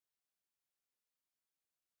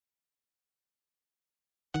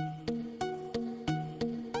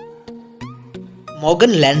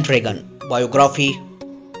Morgan Landrigan Biography.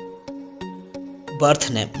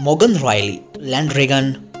 Birth name Morgan Riley Landrigan,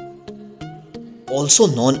 also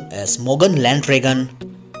known as Morgan Landrigan.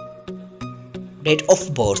 Date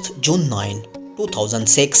of birth June 9,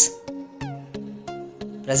 2006.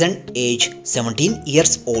 Present age 17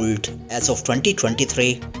 years old as of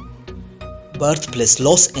 2023. Birthplace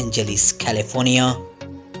Los Angeles, California.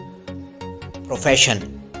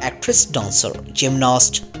 Profession actress, dancer,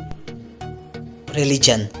 gymnast.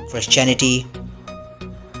 Religion Christianity.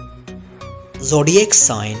 Zodiac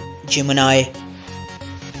sign Gemini.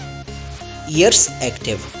 Years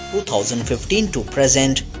active 2015 to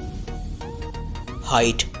present.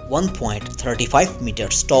 Height 1.35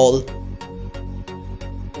 meters tall.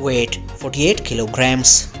 Weight 48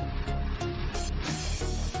 kilograms.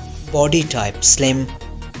 Body type slim.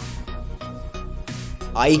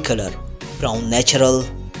 Eye color brown natural.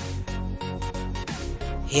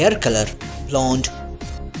 Hair color blonde.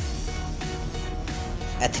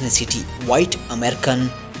 Ethnicity white American.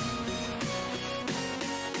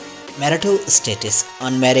 Marital status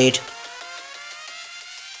unmarried.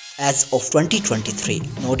 As of 2023,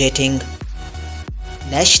 no dating.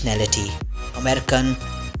 Nationality American.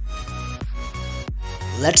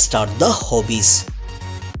 Let's start the hobbies.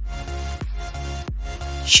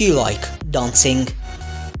 She like dancing,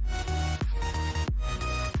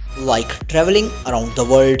 like traveling around the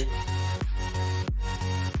world,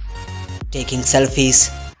 taking selfies.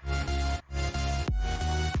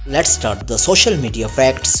 Let's start the social media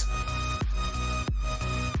facts.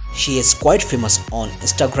 She is quite famous on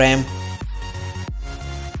Instagram,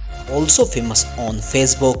 also famous on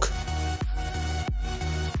Facebook,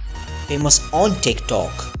 famous on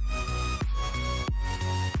TikTok.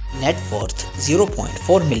 Net worth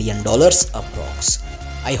 $0.4 million approx.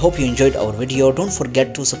 I hope you enjoyed our video. Don't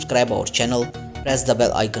forget to subscribe our channel. Press the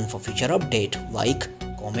bell icon for future update. Like,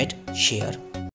 comment, share.